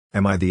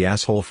Am I the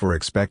asshole for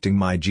expecting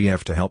my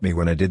GF to help me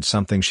when I did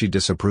something she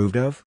disapproved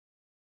of?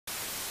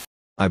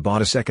 I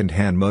bought a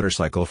second-hand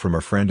motorcycle from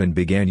a friend and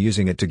began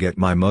using it to get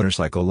my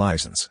motorcycle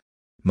license.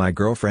 My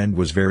girlfriend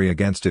was very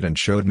against it and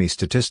showed me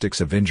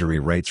statistics of injury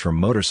rates from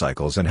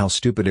motorcycles and how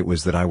stupid it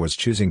was that I was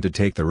choosing to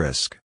take the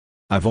risk.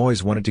 I've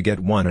always wanted to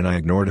get one and I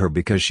ignored her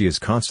because she is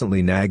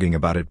constantly nagging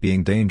about it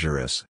being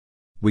dangerous.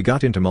 We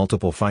got into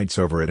multiple fights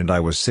over it and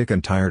I was sick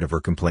and tired of her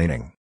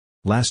complaining.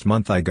 Last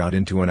month I got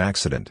into an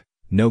accident,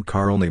 no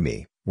car only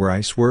me, where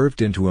I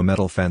swerved into a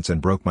metal fence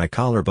and broke my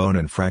collarbone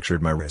and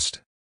fractured my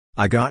wrist.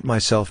 I got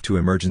myself to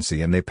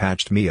emergency and they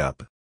patched me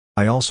up.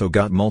 I also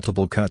got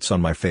multiple cuts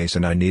on my face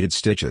and I needed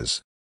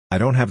stitches. I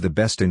don't have the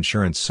best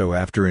insurance, so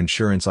after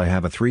insurance I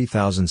have a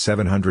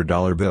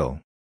 $3,700 bill.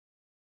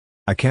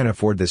 I can't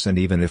afford this, and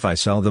even if I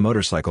sell the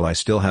motorcycle I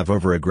still have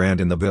over $1,000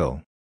 in the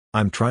bill.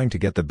 I'm trying to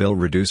get the bill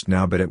reduced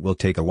now, but it will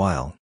take a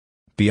while.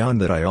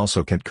 Beyond that I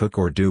also can't cook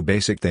or do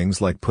basic things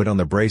like put on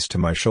the brace to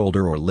my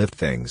shoulder or lift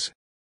things.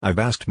 I've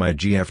asked my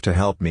GF to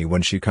help me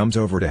when she comes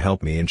over to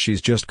help me and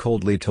she's just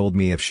coldly told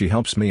me if she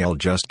helps me I'll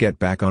just get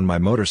back on my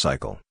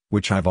motorcycle,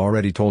 which I've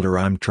already told her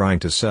I'm trying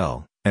to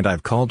sell, and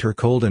I've called her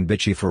cold and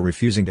bitchy for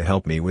refusing to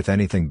help me with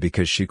anything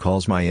because she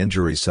calls my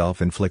injury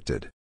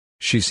self-inflicted.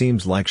 She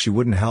seems like she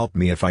wouldn't help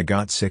me if I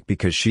got sick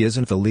because she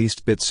isn't the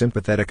least bit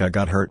sympathetic I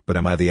got hurt, but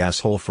am I the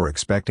asshole for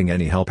expecting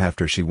any help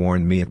after she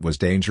warned me it was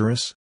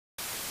dangerous?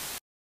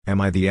 Am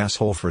I the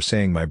asshole for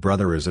saying my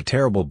brother is a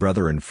terrible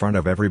brother in front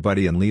of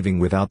everybody and leaving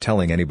without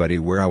telling anybody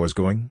where I was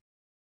going?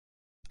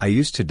 I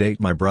used to date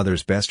my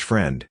brother's best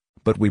friend,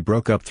 but we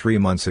broke up 3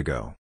 months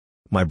ago.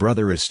 My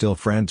brother is still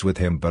friends with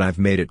him, but I've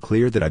made it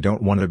clear that I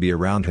don't want to be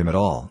around him at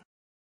all.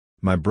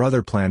 My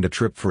brother planned a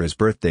trip for his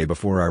birthday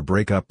before our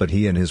breakup, but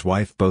he and his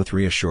wife both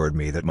reassured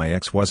me that my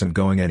ex wasn't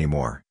going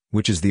anymore,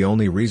 which is the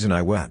only reason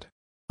I went.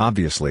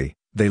 Obviously,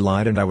 they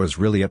lied and I was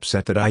really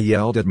upset that I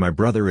yelled at my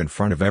brother in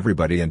front of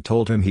everybody and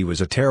told him he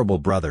was a terrible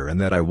brother and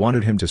that I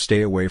wanted him to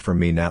stay away from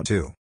me now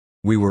too.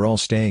 We were all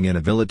staying in a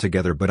villa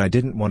together, but I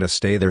didn't want to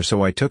stay there,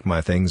 so I took my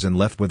things and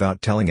left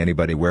without telling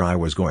anybody where I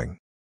was going.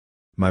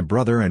 My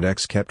brother and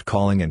ex kept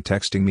calling and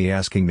texting me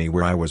asking me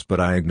where I was,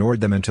 but I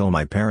ignored them until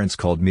my parents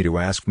called me to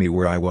ask me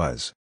where I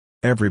was.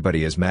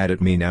 Everybody is mad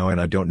at me now and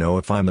I don't know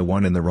if I'm the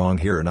one in the wrong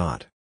here or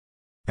not.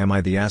 Am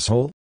I the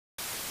asshole?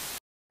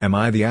 Am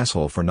I the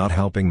asshole for not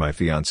helping my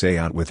fiancé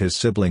out with his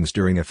siblings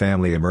during a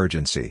family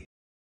emergency?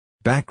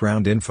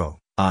 Background info: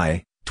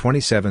 I,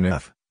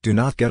 27F, do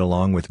not get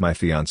along with my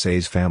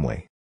fiancé's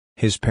family.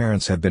 His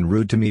parents have been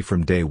rude to me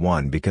from day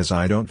one because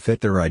I don't fit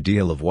their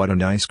ideal of what a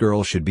nice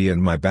girl should be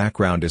and my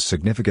background is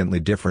significantly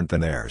different than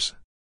theirs.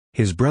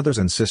 His brothers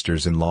and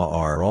sisters-in-law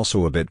are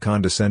also a bit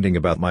condescending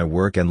about my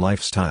work and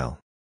lifestyle.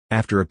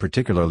 After a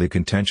particularly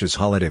contentious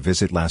holiday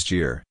visit last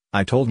year,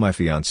 I told my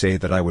fiancé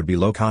that I would be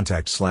low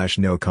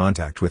contact/no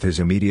contact with his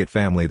immediate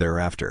family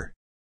thereafter.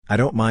 I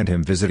don't mind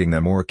him visiting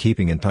them or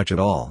keeping in touch at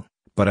all,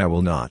 but I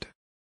will not.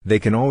 They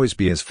can always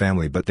be his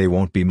family, but they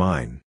won't be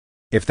mine.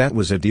 If that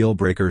was a deal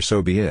breaker,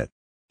 so be it.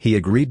 He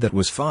agreed that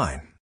was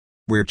fine.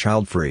 We're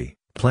child-free,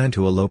 plan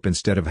to elope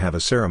instead of have a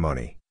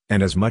ceremony,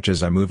 and as much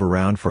as I move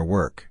around for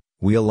work,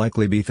 we'll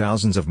likely be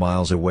thousands of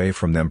miles away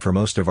from them for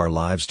most of our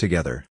lives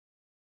together.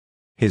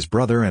 His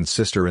brother and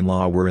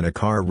sister-in-law were in a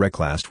car wreck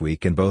last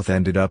week and both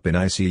ended up in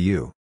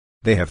ICU.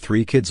 They have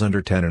 3 kids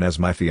under 10, and as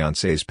my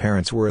fiancé's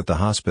parents were at the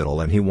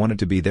hospital and he wanted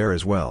to be there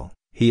as well,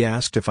 he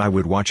asked if I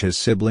would watch his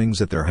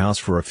siblings at their house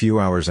for a few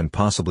hours and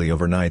possibly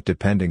overnight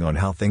depending on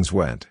how things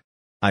went.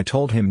 I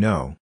told him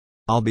no.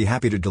 I'll be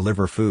happy to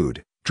deliver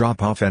food,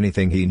 drop off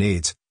anything he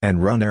needs,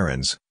 and run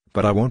errands,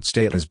 but I won't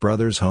stay at his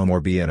brother's home or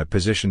be in a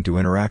position to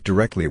interact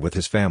directly with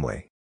his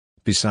family.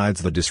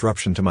 Besides the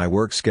disruption to my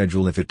work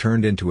schedule if it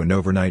turned into an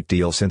overnight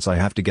deal, since I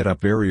have to get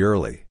up very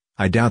early,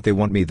 I doubt they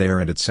want me there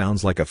and it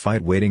sounds like a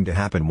fight waiting to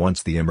happen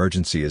once the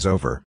emergency is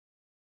over.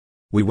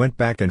 We went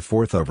back and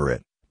forth over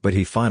it, but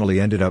he finally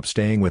ended up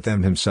staying with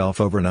them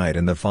himself overnight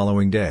and the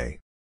following day.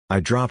 I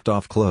dropped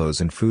off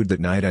clothes and food that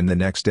night and the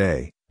next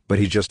day, but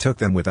he just took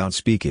them without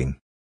speaking.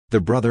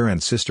 The brother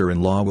and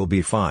sister-in-law will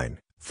be fine,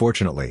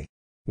 fortunately.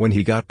 When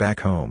he got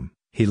back home,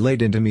 he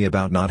laid into me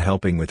about not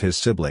helping with his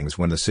siblings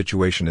when the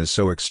situation is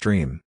so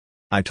extreme.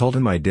 I told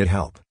him I did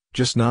help,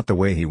 just not the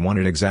way he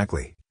wanted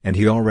exactly, and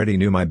he already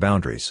knew my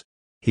boundaries.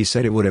 He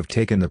said it would have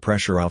taken the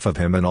pressure off of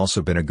him and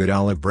also been a good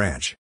olive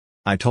branch.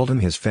 I told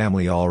him his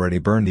family already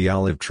burned the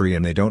olive tree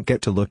and they don't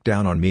get to look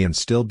down on me and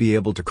still be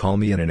able to call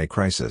me in a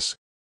crisis.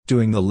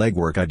 Doing the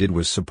legwork I did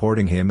was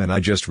supporting him and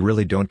I just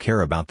really don't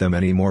care about them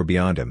anymore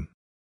beyond him.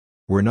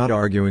 We're not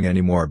arguing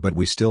anymore, but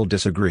we still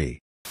disagree.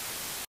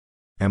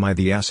 Am I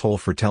the asshole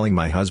for telling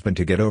my husband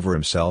to get over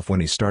himself when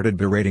he started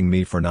berating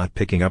me for not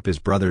picking up his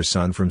brother's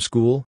son from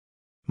school?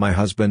 My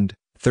husband,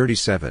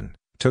 37,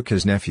 took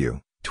his nephew,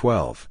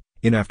 12,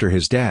 in after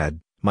his dad,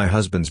 my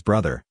husband's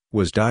brother,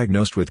 was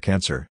diagnosed with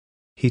cancer.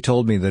 He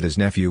told me that his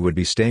nephew would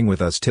be staying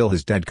with us till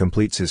his dad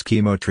completes his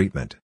chemo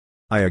treatment.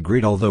 I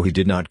agreed, although he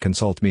did not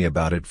consult me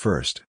about it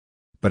first.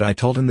 But I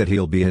told him that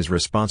he'll be his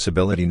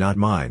responsibility, not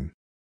mine.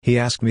 He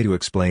asked me to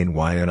explain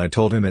why and I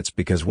told him it's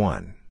because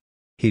 1.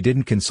 He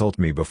didn't consult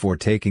me before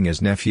taking his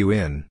nephew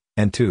in,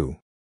 and 2.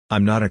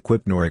 I'm not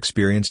equipped nor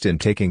experienced in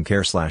taking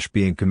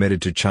care/being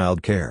committed to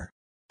child care.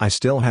 I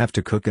still have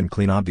to cook and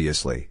clean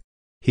obviously.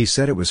 He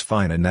said it was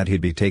fine and that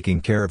he'd be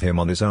taking care of him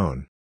on his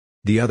own.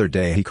 The other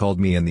day he called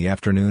me in the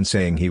afternoon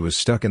saying he was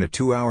stuck in a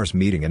 2-hour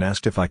meeting and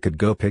asked if I could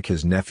go pick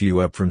his nephew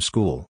up from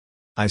school.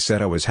 I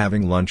said I was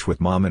having lunch with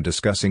mom and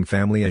discussing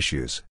family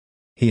issues.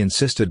 He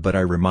insisted but I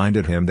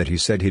reminded him that he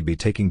said he'd be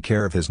taking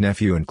care of his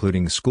nephew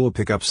including school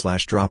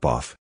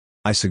pickup/drop-off.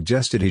 I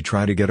suggested he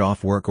try to get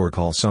off work or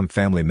call some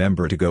family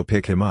member to go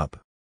pick him up.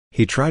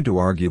 He tried to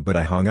argue but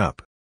I hung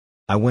up.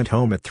 I went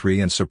home at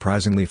 3 and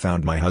surprisingly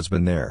found my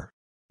husband there.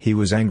 He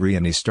was angry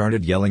and he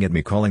started yelling at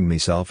me calling me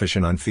selfish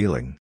and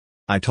unfeeling.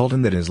 I told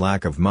him that his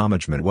lack of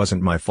momagement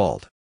wasn't my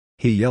fault.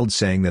 He yelled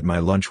saying that my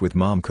lunch with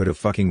mom could have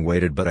fucking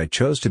waited but I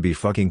chose to be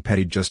fucking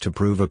petty just to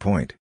prove a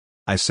point.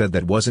 I said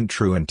that wasn't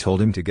true and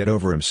told him to get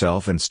over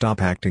himself and stop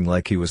acting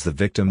like he was the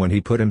victim when he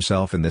put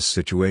himself in this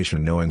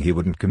situation knowing he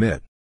wouldn't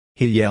commit.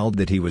 He yelled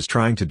that he was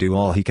trying to do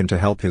all he can to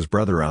help his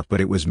brother out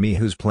but it was me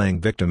who's playing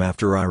victim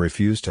after I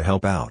refused to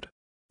help out.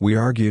 We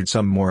argued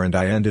some more and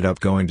I ended up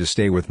going to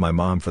stay with my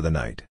mom for the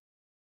night.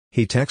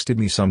 He texted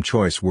me some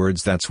choice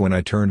words. That's when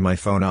I turned my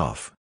phone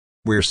off.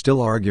 We're still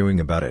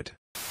arguing about it.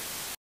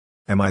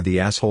 Am I the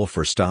asshole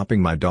for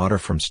stopping my daughter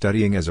from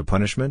studying as a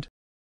punishment?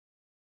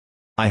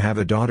 I have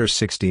a daughter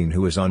 16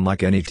 who is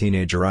unlike any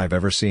teenager I've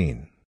ever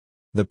seen.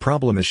 The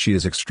problem is she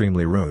is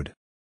extremely rude.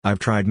 I've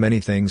tried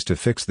many things to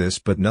fix this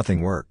but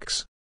nothing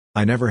works.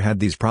 I never had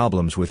these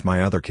problems with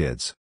my other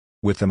kids.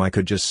 With them I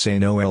could just say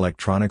no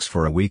electronics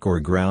for a week or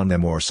ground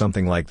them or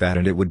something like that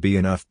and it would be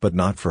enough but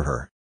not for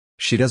her.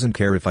 She doesn't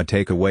care if I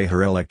take away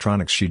her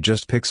electronics, she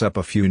just picks up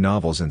a few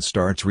novels and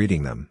starts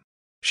reading them.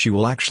 She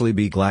will actually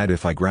be glad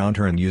if I ground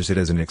her and use it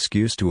as an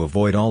excuse to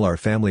avoid all our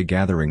family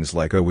gatherings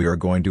like oh we are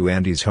going to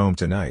Andy's home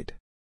tonight.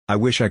 I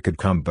wish I could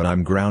come but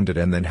I'm grounded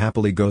and then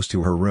happily goes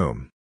to her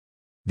room.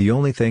 The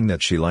only thing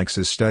that she likes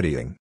is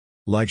studying.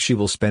 Like she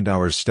will spend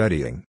hours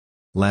studying.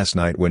 Last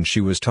night when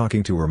she was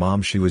talking to her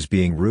mom she was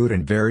being rude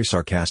and very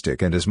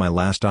sarcastic and as my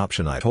last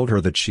option I told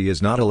her that she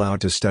is not allowed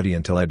to study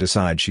until I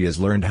decide she has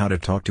learned how to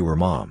talk to her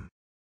mom.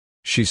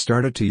 She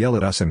started to yell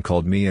at us and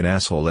called me an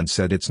asshole and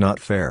said it's not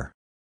fair.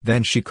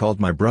 Then she called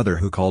my brother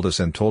who called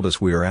us and told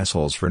us we are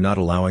assholes for not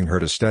allowing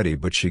her to study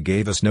but she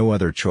gave us no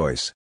other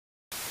choice.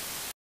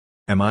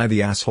 Am I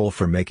the asshole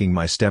for making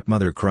my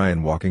stepmother cry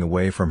and walking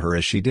away from her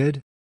as she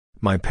did?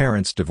 My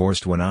parents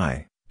divorced when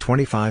I,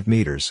 25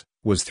 meters,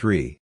 was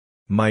 3.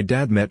 My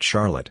dad met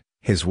Charlotte,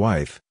 his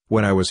wife,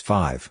 when I was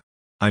 5.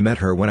 I met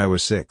her when I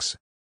was 6.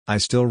 I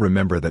still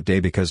remember that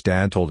day because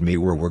dad told me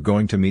we're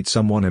going to meet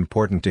someone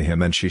important to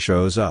him and she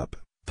shows up,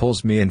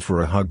 pulls me in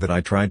for a hug that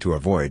I tried to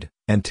avoid,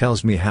 and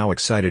tells me how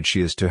excited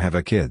she is to have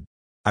a kid.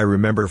 I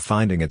remember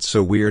finding it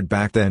so weird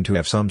back then to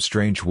have some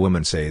strange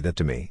woman say that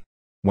to me.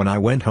 When I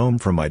went home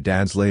from my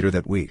dad's later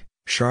that week,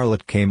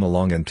 Charlotte came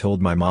along and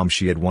told my mom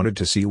she had wanted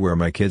to see where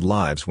my kid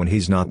lives when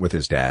he's not with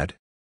his dad.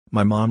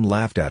 My mom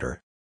laughed at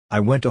her. I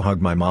went to hug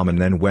my mom and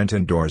then went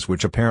indoors,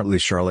 which apparently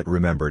Charlotte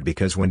remembered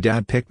because when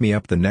dad picked me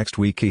up the next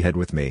week he had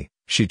with me,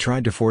 she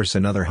tried to force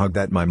another hug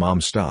that my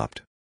mom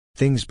stopped.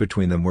 Things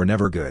between them were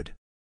never good.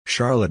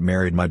 Charlotte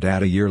married my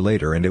dad a year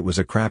later and it was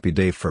a crappy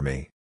day for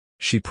me.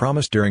 She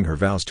promised during her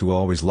vows to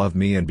always love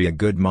me and be a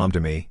good mom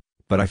to me,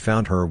 but I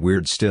found her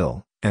weird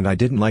still, and I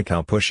didn't like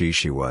how pushy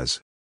she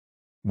was.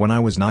 When I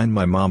was 9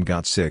 my mom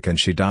got sick and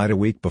she died a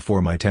week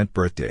before my 10th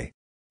birthday.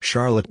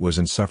 Charlotte was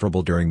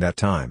insufferable during that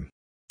time.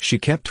 She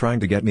kept trying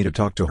to get me to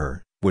talk to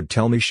her, would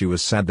tell me she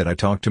was sad that I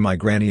talked to my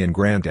granny and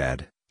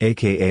granddad,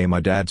 aka my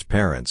dad's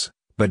parents,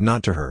 but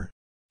not to her.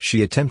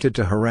 She attempted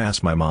to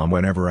harass my mom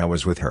whenever I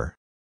was with her.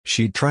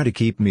 She'd try to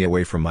keep me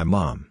away from my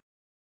mom.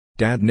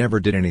 Dad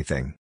never did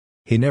anything.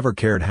 He never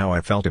cared how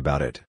I felt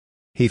about it.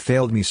 He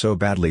failed me so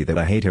badly that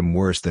I hate him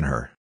worse than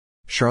her.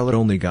 Charlotte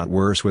only got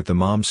worse with the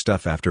mom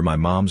stuff after my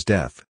mom's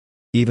death.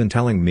 Even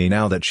telling me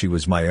now that she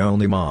was my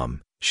only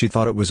mom, she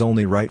thought it was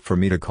only right for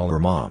me to call her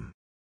mom.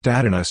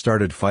 Dad and I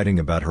started fighting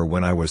about her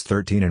when I was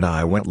 13 and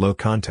I went low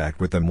contact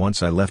with them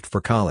once I left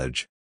for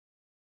college.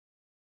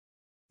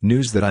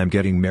 News that I'm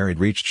getting married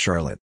reached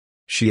Charlotte.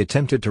 She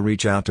attempted to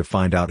reach out to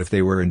find out if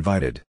they were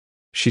invited.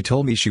 She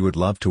told me she would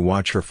love to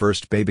watch her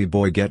first baby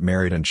boy get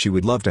married and she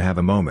would love to have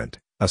a moment,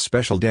 a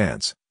special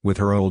dance, with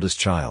her oldest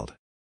child.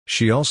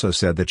 She also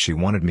said that she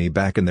wanted me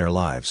back in their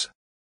lives.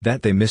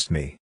 That they missed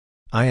me.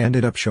 I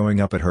ended up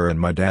showing up at her and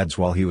my dad's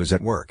while he was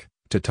at work,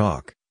 to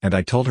talk, and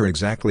I told her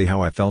exactly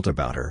how I felt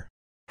about her.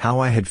 How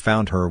I had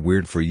found her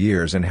weird for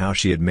years and how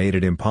she had made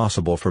it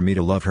impossible for me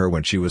to love her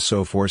when she was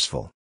so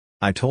forceful.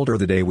 I told her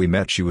the day we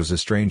met she was a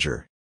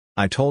stranger.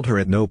 I told her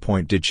at no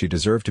point did she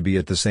deserve to be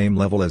at the same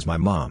level as my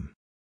mom.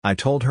 I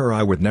told her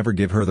I would never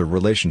give her the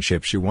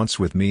relationship she wants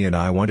with me and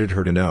I wanted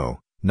her to know,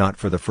 not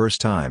for the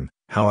first time,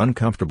 how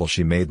uncomfortable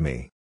she made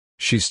me.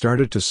 She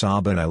started to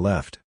sob and I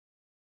left.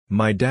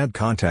 My dad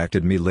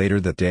contacted me later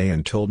that day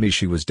and told me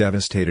she was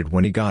devastated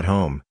when he got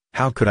home.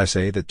 How could I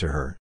say that to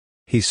her?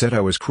 He said I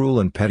was cruel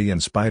and petty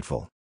and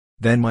spiteful.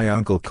 Then my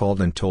uncle called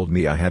and told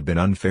me I had been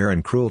unfair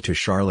and cruel to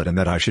Charlotte and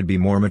that I should be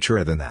more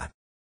mature than that.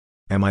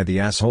 Am I the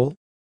asshole?